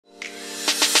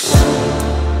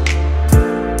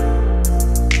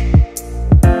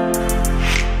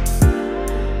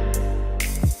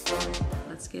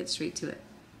straight to it.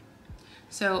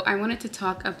 So I wanted to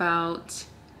talk about,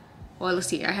 well, let's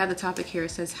see, I have the topic here.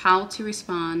 It says how to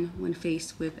respond when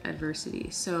faced with adversity.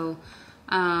 So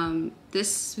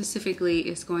this specifically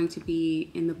is going to be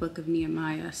in the book of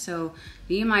Nehemiah. So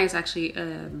Nehemiah is actually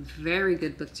a very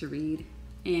good book to read,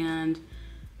 and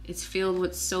it's filled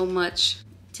with so much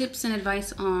tips and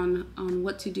advice on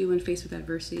what to do when faced with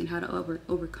adversity and how to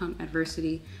overcome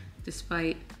adversity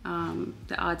despite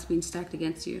the odds being stacked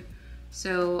against you.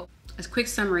 So as a quick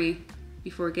summary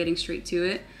before getting straight to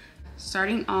it,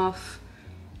 starting off,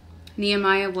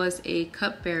 Nehemiah was a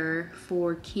cupbearer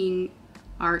for King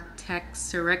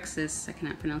Artaxerxes, I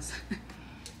cannot pronounce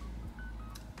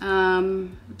that.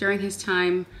 During his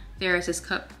time there as his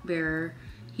cupbearer,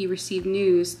 he received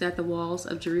news that the walls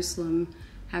of Jerusalem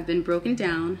have been broken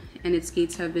down and its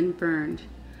gates have been burned.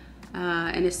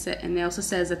 And it also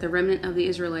says that the remnant of the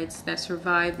Israelites that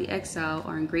survived the exile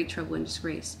are in great trouble and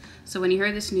disgrace. So when he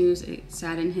heard this news, it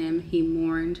saddened him. He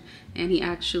mourned, and he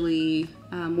actually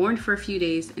mourned for a few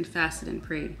days and fasted and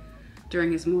prayed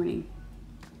during his mourning.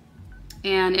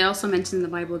 And it also mentions in the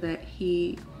Bible that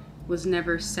he was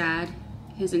never sad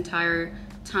his entire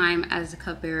time as the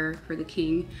cupbearer for the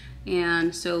king.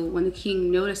 And so when the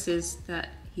king notices that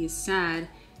he is sad,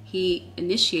 he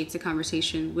initiates a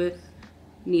conversation with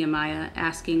Nehemiah,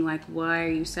 asking like, why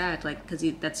are you sad? Like, because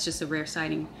that's just a rare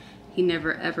sighting. He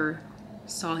never ever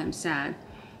saw him sad.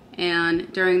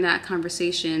 And during that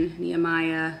conversation,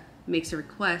 Nehemiah makes a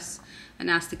request and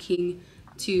asks the king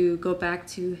to go back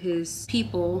to his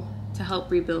people to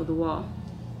help rebuild the wall.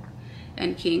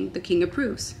 And the king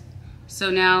approves.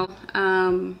 So now,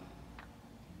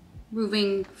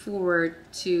 moving forward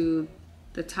to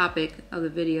the topic of the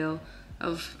video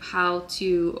of how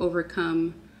to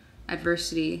overcome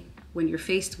adversity when you're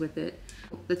faced with it.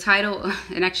 The title,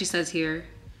 it actually says here,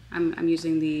 I'm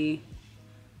using the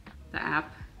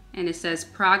app, and it says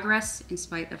progress in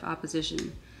spite of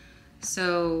opposition.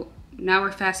 So now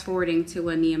we're fast forwarding to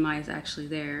when Nehemiah is actually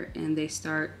there and they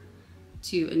start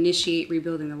to initiate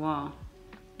rebuilding the wall.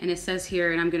 And it says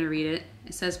here, and I'm going to read it.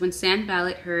 It says, when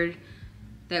Sanballat heard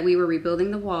that we were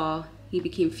rebuilding the wall, he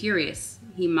became furious.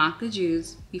 He mocked the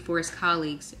Jews before his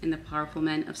colleagues and the powerful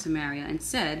men of Samaria and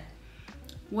said,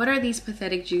 what are these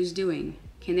pathetic Jews doing?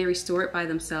 Can they restore it by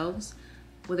themselves?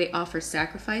 Will they offer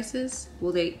sacrifices?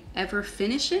 Will they ever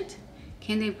finish it?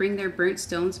 Can they bring their burnt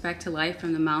stones back to life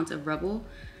from the mounds of rubble?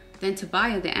 Then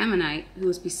Tobiah the Ammonite, who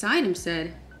was beside him,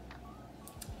 said,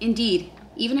 indeed,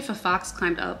 even if a fox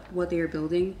climbed up what they are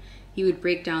building, he would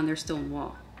break down their stone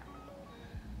wall.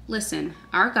 Listen,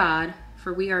 our God,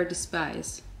 for we are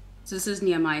despised. So this is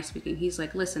Nehemiah speaking. He's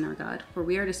like, listen, our God, for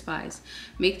we are despised.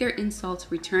 Make their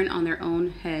insults return on their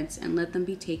own heads and let them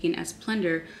be taken as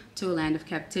plunder to a land of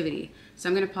captivity. So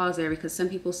I'm going to pause there because some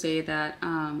people say that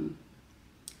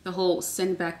the whole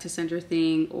send back to sender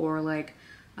thing, or like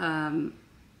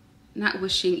not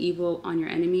wishing evil on your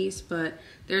enemies, but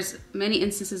there's many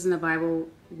instances in the Bible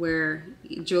where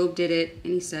Job did it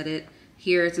and he said it.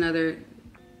 Here is another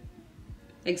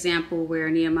example where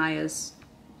Nehemiah is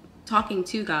talking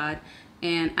to God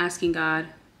and asking God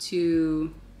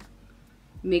to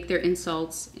make their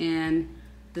insults and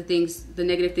the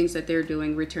negative things that they're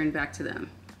doing return back to them.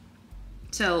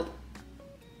 So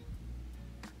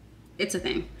it's a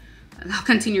thing. I'll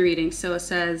continue reading. So it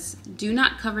says, do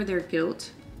not cover their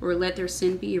guilt or let their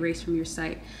sin be erased from your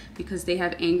sight, because they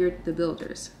have angered the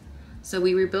builders. So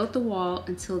we rebuilt the wall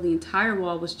until the entire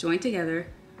wall was joined together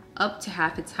up to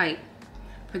half its height,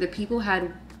 for the people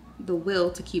had the will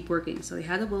to keep working. So they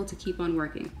had the will to keep on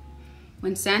working.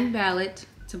 When Sanballat,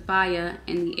 Tobiah,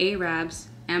 and the Arabs,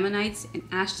 Ammonites, and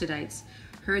Ashdodites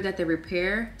heard that the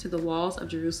repair to the walls of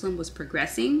Jerusalem was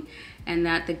progressing and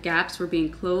that the gaps were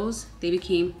being closed, they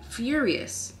became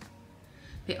furious.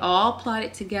 They all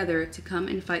plotted together to come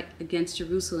and fight against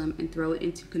Jerusalem and throw it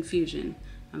into confusion.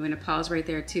 I'm going to pause right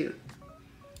there too.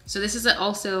 So this is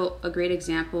also a great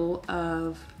example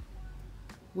of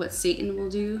what Satan will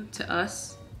do to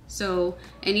us. So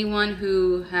anyone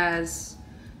who has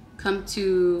come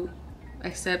to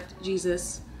accept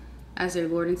Jesus as their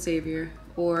Lord and Savior,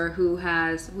 or who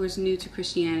is new to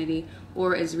Christianity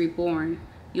or is reborn,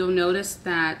 you'll notice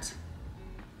that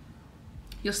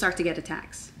you'll start to get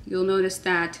attacks. You'll notice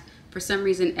that for some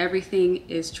reason everything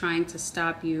is trying to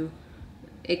stop you,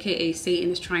 aka Satan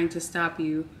is trying to stop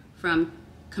you from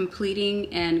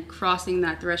completing and crossing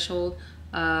that threshold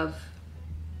of,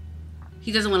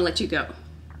 he doesn't want to let you go.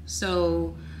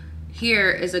 So here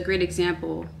is a great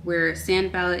example where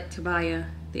Sanballat, Tobiah,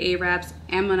 the Arabs,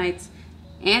 Ammonites,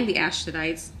 and the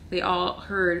Ashdodites, they all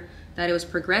heard that it was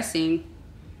progressing,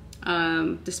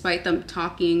 despite them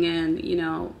talking and,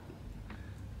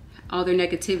 all their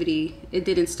negativity, it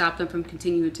didn't stop them from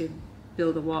continuing to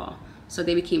build a wall. So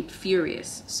they became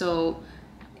furious. So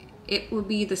it will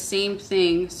be the same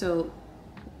thing. So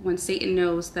when Satan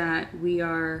knows that we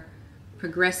are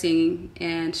progressing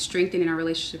and strengthening our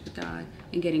relationship with God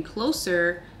and getting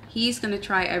closer, he's going to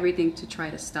try everything to try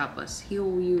to stop us. He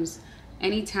will use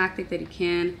any tactic that he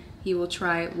can. He will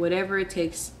try whatever it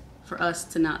takes for us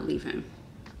to not leave him.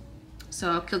 So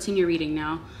I'll continue reading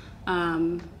now.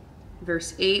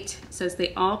 Verse 8 says,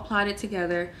 they all plotted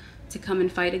together to come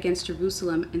and fight against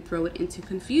Jerusalem and throw it into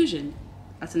confusion.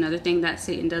 That's another thing that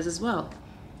Satan does as well.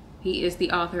 He is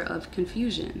the author of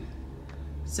confusion.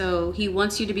 So he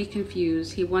wants you to be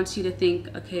confused. He wants you to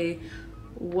think, okay,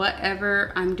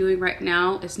 whatever I'm doing right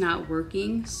now is not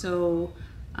working, so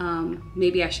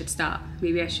maybe I should stop.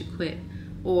 Maybe I should quit.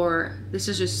 Or this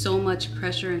is just so much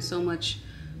pressure and so much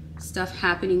stuff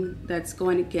happening that's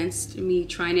going against me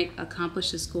trying to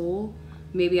accomplish this goal.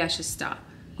 Maybe I should stop.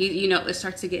 It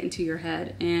starts to get into your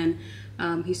head, and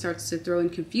he starts to throw in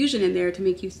confusion in there to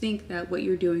make you think that what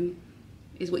you're doing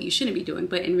is what you shouldn't be doing.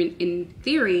 But in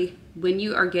theory, when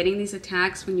you are getting these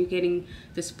attacks, when you're getting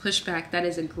this pushback, that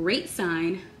is a great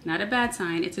sign, not a bad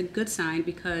sign. It's a good sign,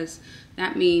 because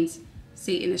that means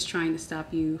Satan is trying to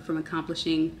stop you from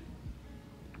accomplishing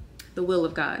the will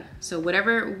of God. So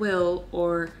whatever will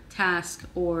or task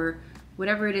or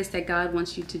whatever it is that God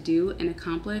wants you to do and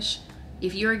accomplish,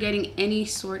 if you're getting any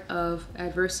sort of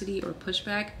adversity or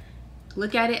pushback,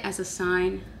 look at it as a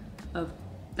sign of,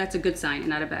 that's a good sign and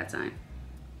not a bad sign.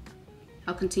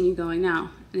 I'll continue going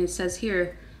now. And it says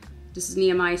here, this is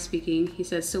Nehemiah speaking. He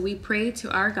says, so we prayed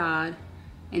to our God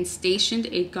and stationed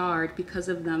a guard because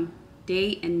of them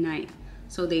day and night.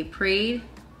 So they prayed,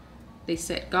 they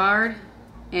set guard,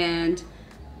 and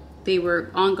they were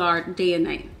on guard day and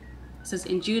night. It says,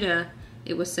 in Judah,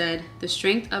 it was said, the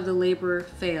strength of the laborer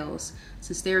fails,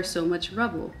 since there is so much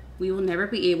rubble. We will never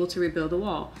be able to rebuild the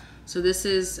wall. So this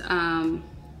is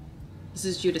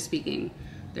Judah speaking.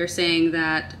 They're saying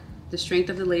that the strength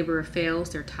of the laborer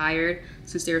fails. They're tired,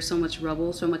 since there is so much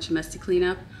rubble, so much mess to clean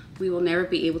up. We will never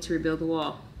be able to rebuild the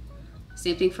wall.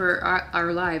 Same thing for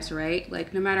our lives, right?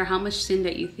 Like, no matter how much sin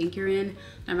that you think you're in,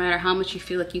 no matter how much you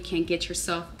feel like you can't get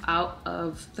yourself out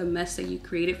of the mess that you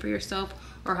created for yourself,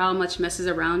 or how much mess is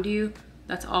around you,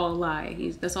 that's all a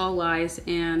lie. That's all lies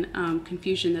and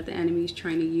confusion that the enemy is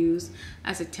trying to use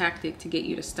as a tactic to get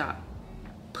you to stop.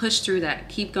 Push through that.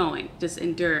 Keep going. Just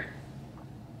endure.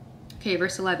 Okay,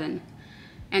 verse 11.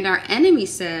 And our enemy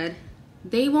said,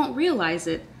 they won't realize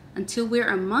it until we're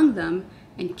among them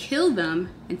and kill them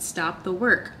and stop the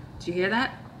work. Did you hear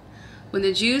that? When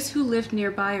the Jews who lived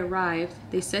nearby arrived,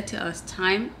 they said to us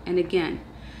time and again,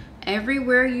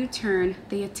 everywhere you turn,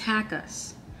 they attack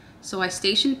us. So I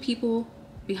stationed people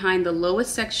behind the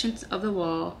lowest sections of the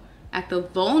wall at the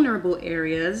vulnerable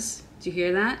areas. Did you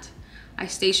hear that? I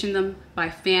stationed them by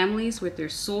families with their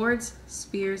swords,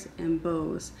 spears, and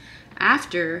bows.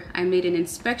 After I made an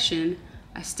inspection,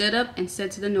 I stood up and said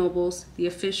to the nobles, the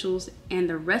officials, and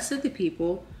the rest of the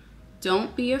people,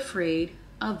 don't be afraid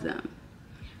of them.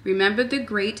 Remember the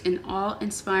great and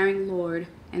awe-inspiring Lord,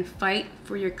 and fight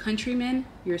for your countrymen,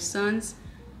 your sons,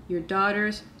 your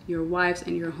daughters, your wives,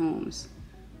 and your homes.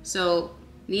 So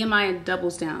Nehemiah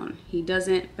doubles down. He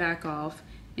doesn't back off.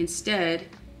 Instead,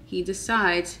 he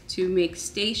decides to make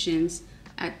stations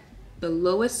at the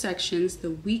lowest sections,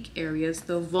 the weak areas,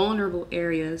 the vulnerable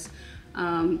areas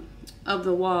of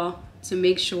the wall, to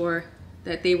make sure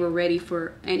that they were ready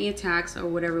for any attacks or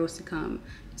whatever was to come.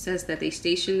 It says that they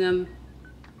stationed them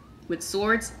with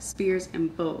swords, spears,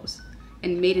 and bows,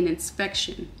 and made an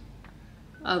inspection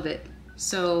of it.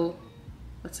 So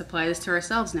let's apply this to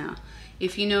ourselves now.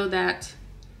 If you know that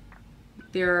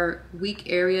there are weak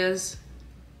areas,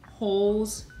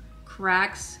 holes,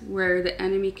 cracks where the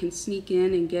enemy can sneak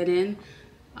in and get in,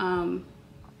 hone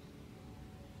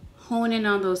in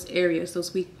on those areas,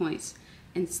 those weak points,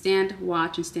 and stand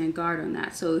watch and stand guard on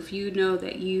that. So if you know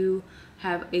that you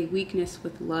have a weakness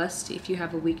with lust, if you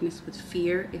have a weakness with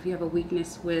fear, if you have a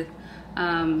weakness with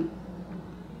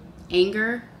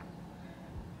anger,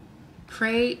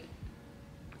 pray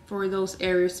for those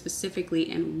areas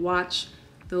specifically and watch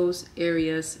those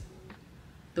areas,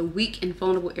 the weak and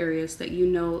vulnerable areas that you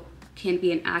know can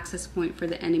be an access point for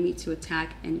the enemy to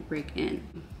attack and break in.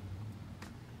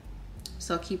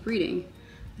 So I'll keep reading.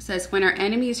 It says, when our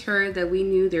enemies heard that we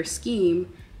knew their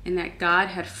scheme and that God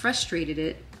had frustrated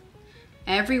it,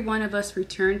 every one of us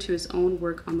returned to his own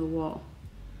work on the wall.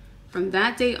 From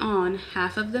that day on,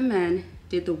 half of the men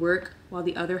did the work while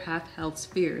the other half held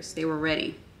spears. They were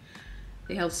ready.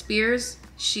 They held spears,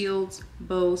 shields,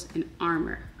 bows, and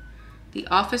armor. The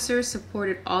officers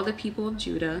supported all the people of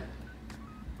Judah,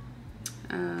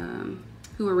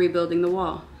 who were rebuilding the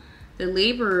wall. The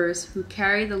laborers who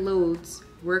carried the loads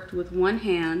worked with one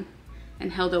hand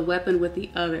and held a weapon with the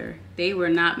other. They were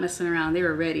not messing around. They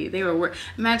were ready. They were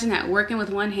imagine that, working with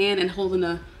one hand and holding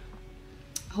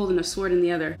a sword in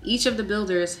the other. Each of the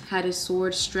builders had his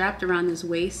sword strapped around his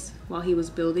waist while he was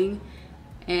building,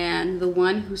 and the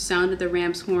one who sounded the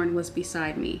ram's horn was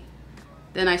beside me.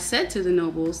 Then I said to the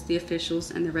nobles, the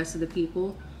officials, and the rest of the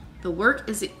people, the work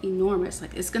is enormous.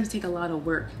 Like, it's going to take a lot of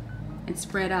work and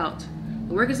spread out.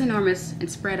 The work is enormous and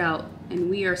spread out, and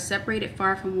we are separated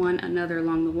far from one another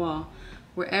along the wall.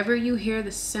 Wherever you hear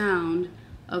the sound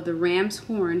of the ram's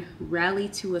horn, rally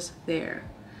to us there.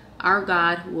 Our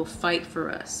God will fight for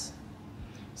us.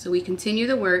 So we continued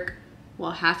the work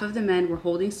while half of the men were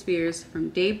holding spears from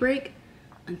daybreak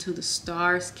until the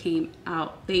stars came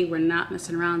out. They were not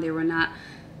messing around. They were not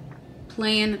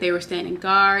playing. They were standing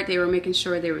guard. They were making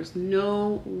sure there was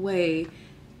no way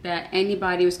that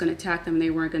anybody was going to attack them and they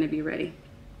weren't going to be ready.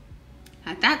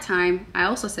 At that time, I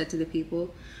also said to the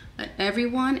people, let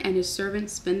everyone and his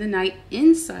servants spend the night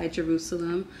inside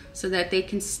Jerusalem so that they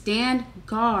can stand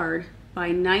guard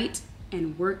by night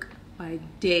and work by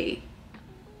day.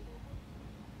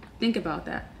 Think about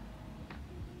that.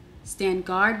 Stand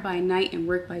guard by night and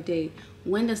work by day.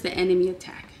 When does the enemy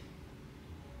attack?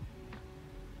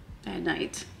 At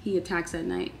night. He attacks at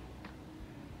night.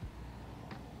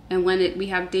 And when we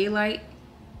have daylight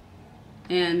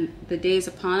and the day is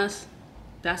upon us,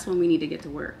 that's when we need to get to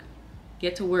work.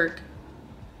 Get to work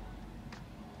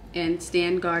and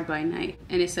stand guard by night.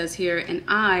 And it says here, and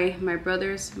I, my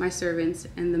brothers, my servants,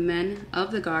 and the men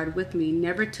of the guard with me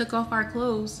never took off our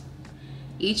clothes.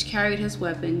 Each carried his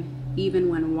weapon, even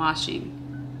when washing.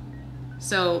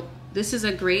 So this is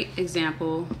a great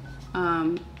example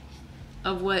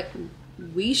of what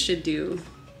we should do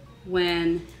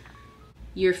when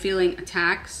you're feeling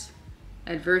attacks,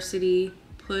 adversity,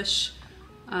 push,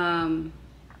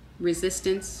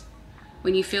 resistance.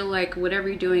 When you feel like whatever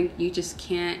you're doing, you just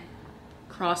can't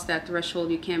cross that threshold,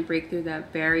 you can't break through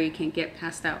that barrier, you can't get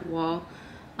past that wall.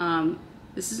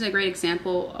 This is a great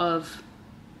example of,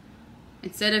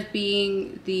 instead of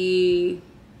being the,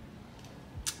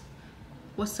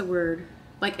 what's the word?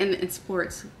 Like in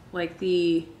sports, like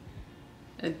the,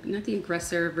 not the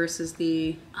aggressor versus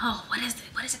the, oh, what is it?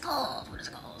 What is it called? What is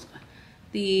it called?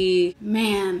 The,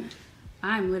 man,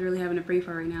 I'm literally having a brain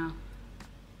fart right now.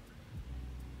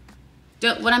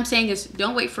 What I'm saying is,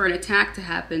 don't wait for an attack to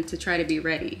happen to try to be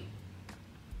ready.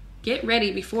 Get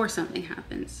ready before something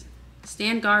happens.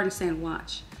 Stand guard and stand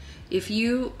watch. If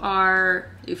you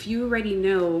already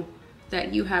know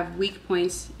that you have weak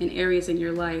points in areas in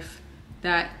your life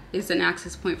that is an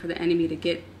access point for the enemy to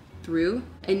get through,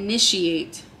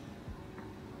 initiate.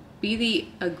 Be the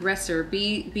aggressor.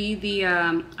 Be the,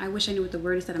 I wish I knew what the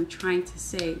word is that I'm trying to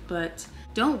say, but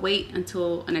don't wait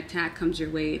until an attack comes your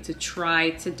way to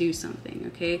try to do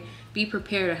something, okay? Be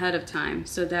prepared ahead of time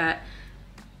so that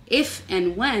if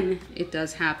and when it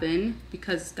does happen,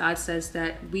 because God says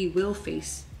that we will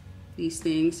face these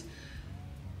things,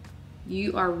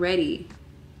 you are ready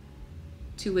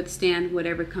to withstand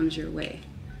whatever comes your way.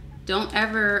 Don't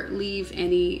ever leave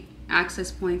any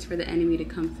access points for the enemy to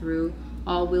come through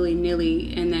all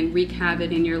willy-nilly and then wreak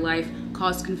havoc in your life,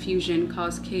 cause confusion,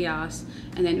 cause chaos,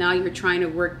 and then now you're trying to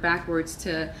work backwards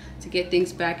to get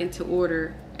things back into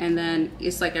order, and then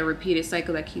it's like a repeated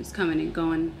cycle that keeps coming and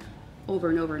going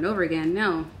over and over and over again.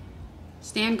 No.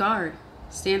 Stand guard,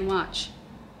 stand watch,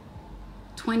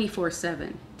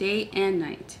 24/7, day and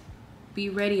night. Be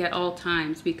ready at all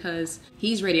times, because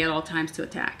he's ready at all times to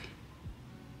attack.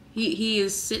 He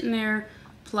is sitting there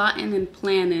plotting and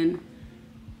planning,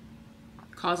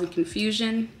 causing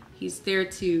confusion. He's there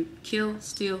to kill,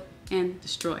 steal, and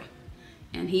destroy.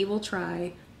 And he will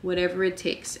try whatever it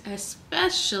takes,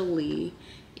 especially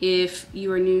if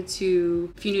you're new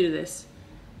to this.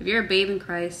 If you're a babe in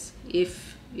Christ,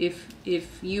 if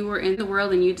you were in the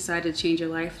world and you decided to change your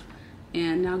life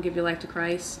and now give your life to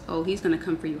Christ, oh, he's gonna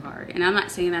come for you hard. And I'm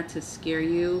not saying that to scare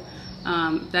you.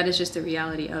 That is just the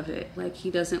reality of it. Like,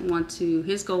 he doesn't want to,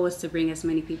 his goal is to bring as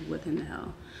many people with him to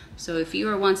hell. So if you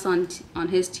were once on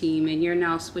his team and you're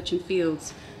now switching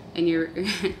fields and you're,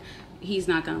 he's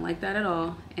not gonna like that at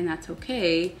all, and that's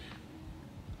okay.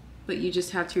 But you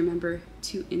just have to remember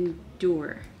to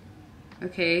endure,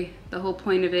 okay? The whole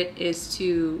point of it is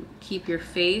to keep your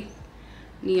faith.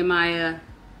 Nehemiah,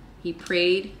 he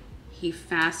prayed, he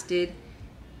fasted,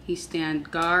 he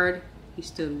stand guard, he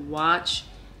stood watch.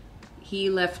 He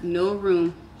left no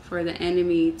room for the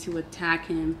enemy to attack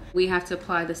him. We have to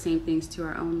apply the same things to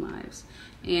our own lives.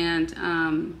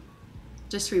 And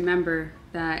just remember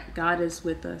that God is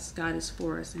with us, God is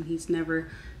for us, and he's never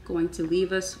going to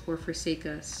leave us or forsake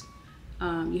us.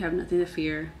 You have nothing to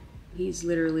fear. He's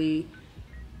literally,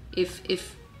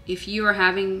 if you are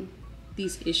having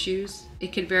these issues,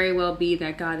 it could very well be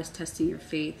that God is testing your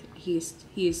faith. He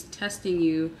is testing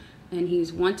you, and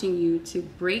he's wanting you to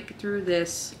break through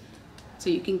this so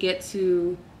you can get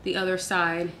to the other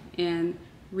side and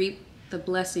reap the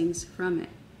blessings from it,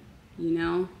 you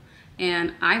know?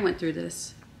 And I went through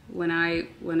this when I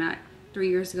 3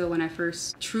 years ago, when I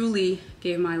first truly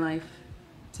gave my life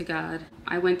to God.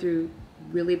 I went through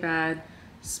really bad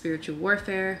spiritual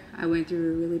warfare. I went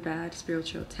through really bad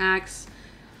spiritual attacks.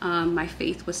 My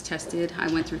faith was tested.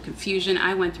 I went through confusion.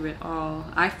 I went through it all.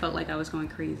 I felt like I was going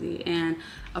crazy. And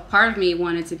a part of me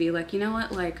wanted to be like, you know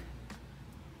what, like,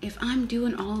 if I'm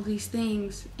doing all of these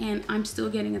things and I'm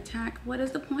still getting attacked, what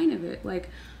is the point of it? Like,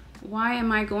 why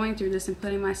am I going through this and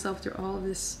putting myself through all of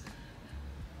this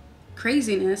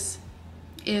craziness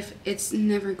if it's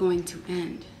never going to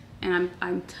end? And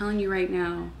I'm telling you right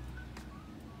now,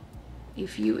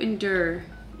 if you endure,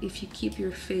 if you keep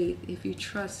your faith, if you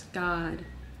trust God,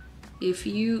 if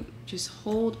you just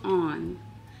hold on,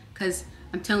 because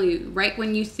I'm telling you, right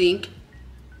when you think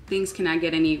things cannot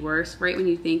get any worse, right when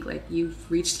you think like you've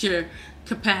reached your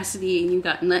capacity and you've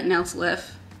got nothing else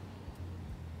left,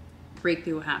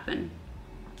 breakthrough will happen.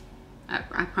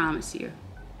 I promise you.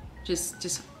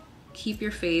 Just keep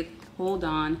your faith, hold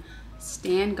on,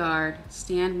 stand guard,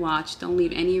 stand watch. Don't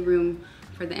leave any room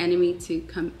for the enemy to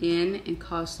come in and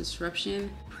cause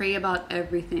disruption. Pray about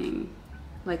everything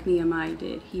like Nehemiah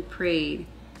did. He prayed,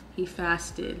 he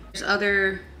fasted.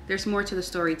 There's more to the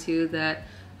story too that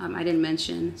I didn't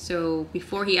mention. So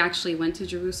before he actually went to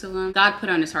Jerusalem, God put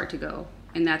on his heart to go.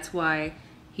 And that's why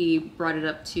he brought it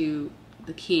up to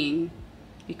the king,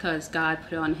 because God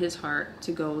put it on his heart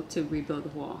to go to rebuild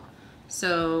the wall.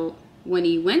 So when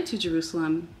he went to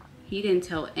Jerusalem, he didn't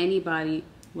tell anybody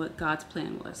what God's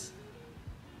plan was.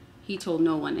 He told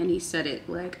no one, and he said it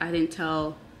like, I didn't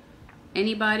tell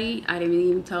anybody. I didn't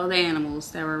even tell the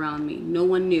animals that were around me. No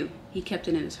one knew. He kept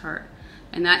it in his heart.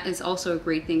 And that is also a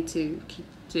great thing to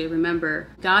remember.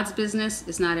 God's business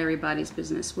is not everybody's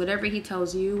business. Whatever he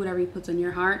tells you, whatever he puts on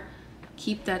your heart,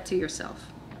 keep that to yourself.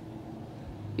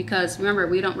 Because remember,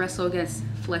 we don't wrestle against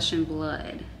flesh and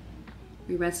blood.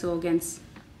 We wrestle against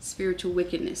spiritual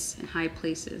wickedness in high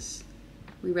places.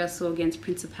 We wrestle against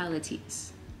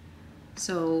principalities.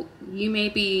 So you may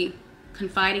be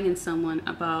confiding in someone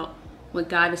about what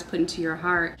God has put into your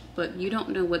heart, but you don't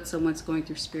know what someone's going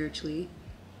through spiritually.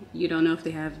 You don't know if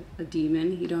they have a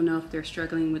demon. You don't know if they're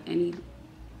struggling with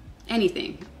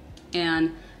anything.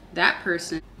 And that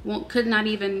person could not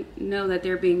even know that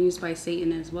they're being used by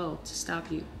Satan as well to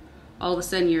stop you. All of a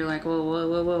sudden you're like, whoa, whoa,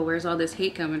 whoa, whoa, where's all this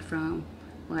hate coming from?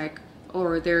 Like,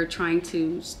 or they're trying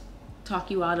to talk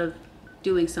you out of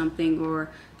doing something, or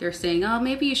they're saying, oh,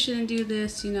 maybe you shouldn't do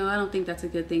this. You know, I don't think that's a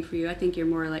good thing for you. I think you're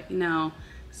more like, no.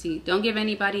 See, don't give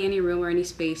anybody any room or any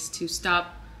space to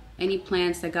stop any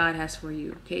plans that God has for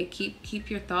you, okay? Keep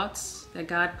your thoughts that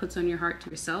God puts on your heart to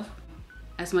yourself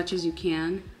as much as you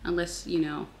can, unless, you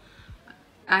know,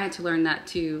 I had to learn that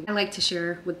too. I like to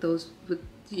share with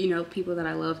you know, people that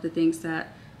I love, the things that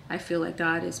I feel like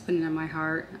God is putting on my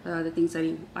heart, the things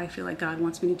that I feel like God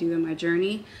wants me to do in my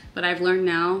journey. But I've learned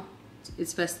now,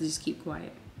 it's best to just keep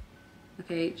quiet,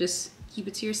 okay? Just keep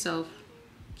it to yourself.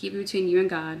 Keep it between you and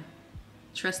God.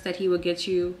 Trust that he will get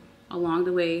you along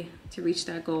the way to reach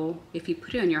that goal. If he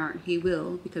put it on your heart, he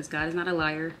will, because God is not a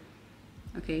liar.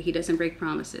 Okay, he doesn't break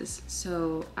promises.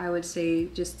 So I would say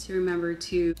just to remember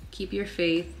to keep your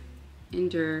faith,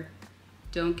 endure,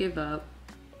 don't give up,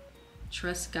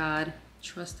 trust God,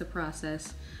 trust the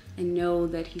process, and know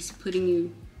that he's putting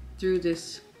you through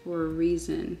this for a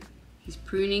reason. He's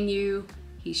pruning you,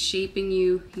 he's shaping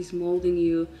you, he's molding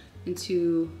you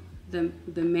into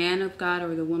the man of God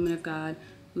or the woman of God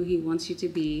who he wants you to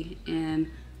be.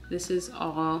 And this is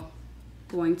all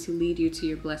going to lead you to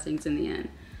your blessings in the end.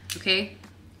 Okay,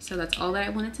 so that's all that I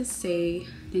wanted to say.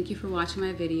 Thank you for watching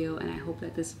my video, and I hope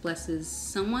that this blesses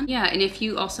someone. Yeah, and if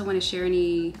you also want to share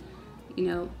any, you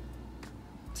know,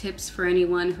 tips for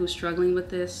anyone who's struggling with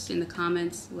this in the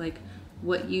comments, like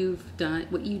what you've done,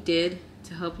 what you did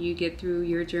to help you get through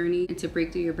your journey and to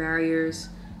break through your barriers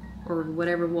or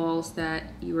whatever walls that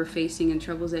you were facing and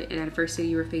troubles and adversity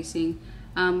you were facing,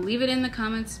 leave it in the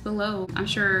comments below. I'm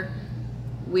sure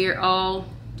we're all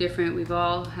different. We've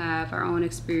all have our own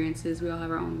experiences. We all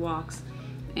have our own walks,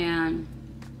 and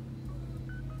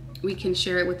we can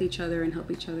share it with each other and help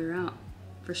each other out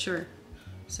for sure.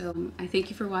 So I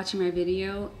thank you for watching my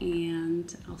video,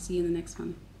 and I'll see you in the next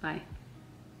one. Bye.